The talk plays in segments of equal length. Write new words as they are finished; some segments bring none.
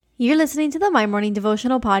You're listening to the My Morning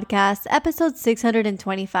Devotional Podcast, episode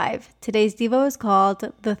 625. Today's Devo is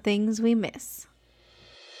called The Things We Miss.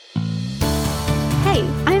 Hey,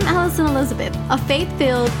 I'm Allison Elizabeth, a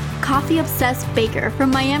faith-filled, coffee-obsessed baker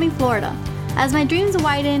from Miami, Florida. As my dreams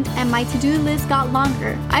widened and my to-do list got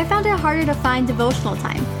longer, I found it harder to find devotional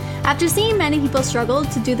time. After seeing many people struggle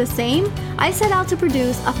to do the same, I set out to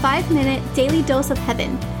produce a 5-minute daily dose of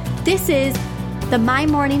heaven. This is the My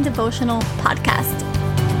Morning Devotional Podcast.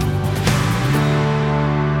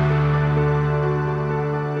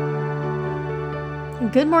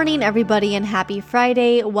 Good morning, everybody, and happy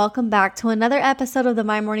Friday. Welcome back to another episode of the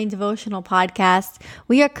My Morning Devotional Podcast.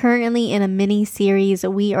 We are currently in a mini series.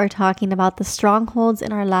 We are talking about the strongholds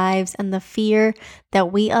in our lives and the fear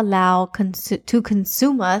that we allow to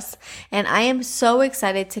consume us. And I am so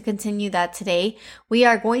excited to continue that today. We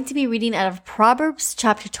are going to be reading out of Proverbs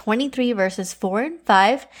chapter 23, verses 4 and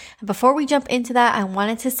 5. And before we jump into that, I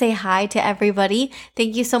wanted to say hi to everybody.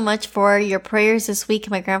 Thank you so much for your prayers this week.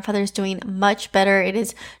 My grandfather is doing much better. It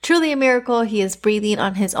is truly a miracle. He is breathing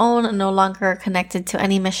on his own, no longer connected to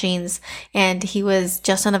any machines. And he was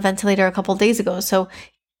just on a ventilator a couple days ago. So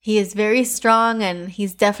he is very strong and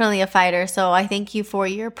he's definitely a fighter. So I thank you for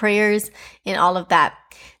your prayers in all of that.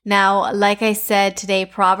 Now, like I said today,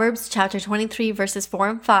 Proverbs chapter 23, verses 4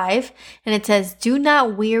 and 5, and it says, "Do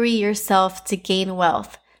not weary yourself to gain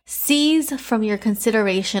wealth. Cease from your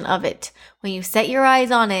consideration of it. When you set your eyes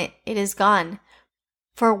on it, it is gone.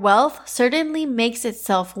 For wealth certainly makes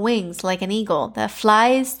itself wings like an eagle that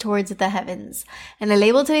flies towards the heavens." And I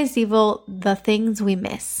label today's devo, The Things We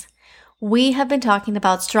Miss. We have been talking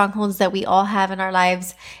about strongholds that we all have in our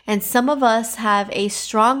lives, and some of us have a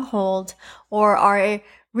stronghold or are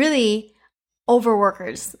really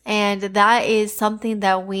overworkers, and that is something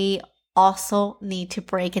that we also need to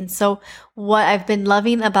break. And so what I've been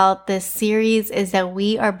loving about this series is that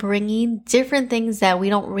we are bringing different things that we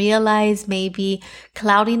don't realize may be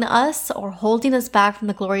clouding us or holding us back from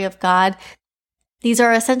the glory of God. These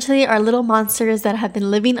are essentially our little monsters that have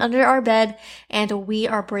been living under our bed, and we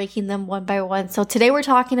are breaking them one by one. So today we're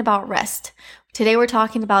talking about rest. Today we're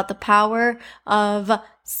talking about the power of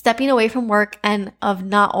stepping away from work and of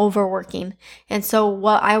not overworking. And so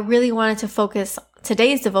what I really wanted to focus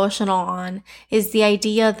today's devotional on is the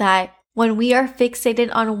idea that when we are fixated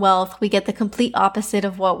on wealth, we get the complete opposite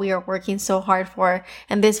of what we are working so hard for.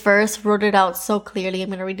 And this verse wrote it out so clearly. I'm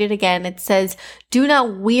going to read it again. It says, "Do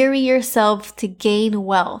not weary yourself to gain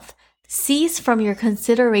wealth. Cease from your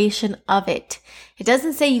consideration of it." It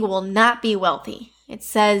doesn't say you will not be wealthy. It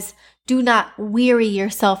says, do not weary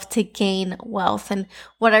yourself to gain wealth. And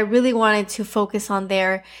what I really wanted to focus on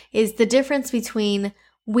there is the difference between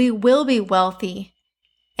we will be wealthy,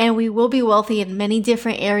 and we will be wealthy in many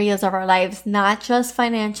different areas of our lives, not just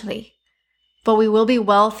financially, but we will be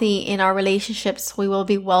wealthy in our relationships. We will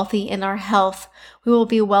be wealthy in our health. We will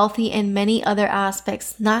be wealthy in many other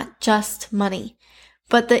aspects, not just money.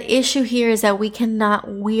 But the issue here is that we cannot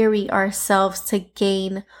weary ourselves to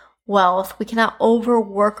gain wealth. We cannot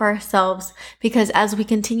overwork ourselves, because as we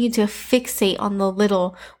continue to fixate on the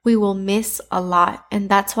little, we will miss a lot. And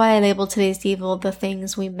that's why I label today's devo, The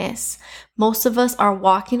Things We Miss. Most of us are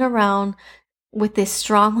walking around with this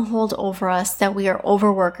stronghold over us that we are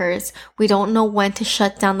overworkers. We don't know when to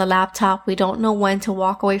shut down the laptop. We don't know when to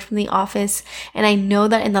walk away from the office. And I know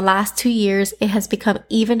that in the last 2 years, it has become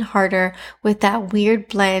even harder with that weird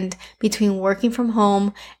blend between working from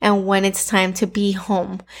home and when it's time to be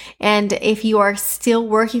home. And if you are still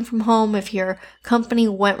working from home, if your company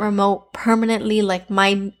went remote permanently like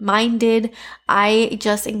mine did, I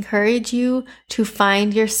just encourage you to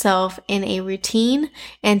find yourself in a routine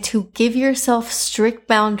and to give yourself strict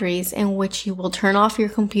boundaries in which you will turn off your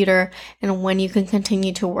computer and when you can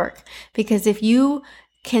continue to work. Because if you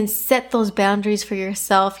can set those boundaries for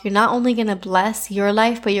yourself, you're not only going to bless your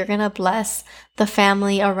life, but you're going to bless the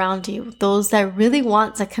family around you, those that really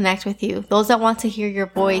want to connect with you, those that want to hear your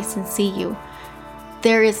voice and see you.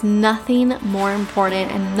 There is nothing more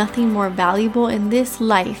important and nothing more valuable in this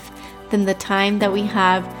life than the time that we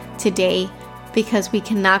have today, because we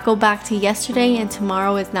cannot go back to yesterday and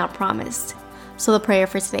tomorrow is not promised. So the prayer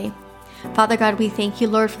for today. Father God, we thank you,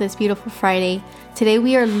 Lord, for this beautiful Friday. Today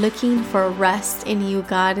we are looking for rest in you,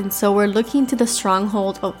 God, and so we're looking to the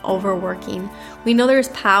stronghold of overworking. We know there's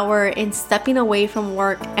power in stepping away from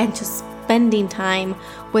work and just spending time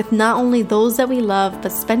with not only those that we love,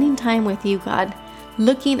 but spending time with you, God.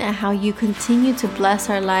 Looking at how you continue to bless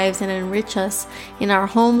our lives and enrich us in our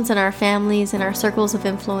homes and our families and our circles of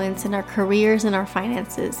influence, in our careers and our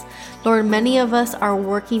finances. Lord, many of us are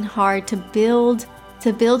working hard to build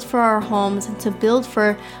to build for our homes and to build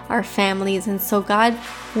for our families. And so, God,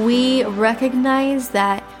 we recognize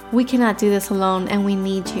that we cannot do this alone and we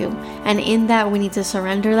need you. And in that, we need to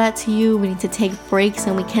surrender that to you. We need to take breaks,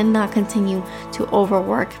 and we cannot continue to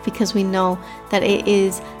overwork, because we know that it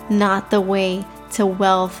is not the way to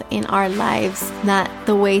wealth in our lives, not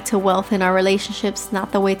the way to wealth in our relationships,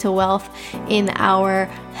 not the way to wealth in our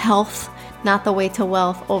health, not the way to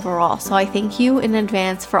wealth overall. So I thank you in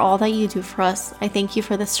advance for all that you do for us. I thank you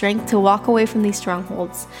for the strength to walk away from these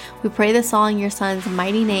strongholds. We pray this all in your Son's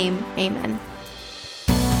mighty name. Amen.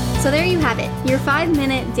 So there you have it, your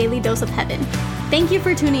 5-minute daily dose of heaven. Thank you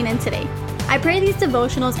for tuning in today. I pray these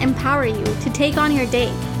devotionals empower you to take on your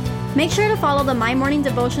day. Make sure to follow the My Morning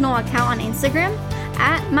Devotional account on Instagram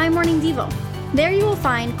at MyMorningDevo. There you will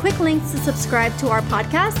find quick links to subscribe to our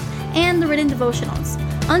podcast and the written devotionals.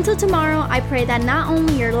 Until tomorrow, I pray that not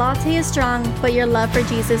only your latte is strong, but your love for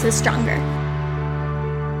Jesus is stronger.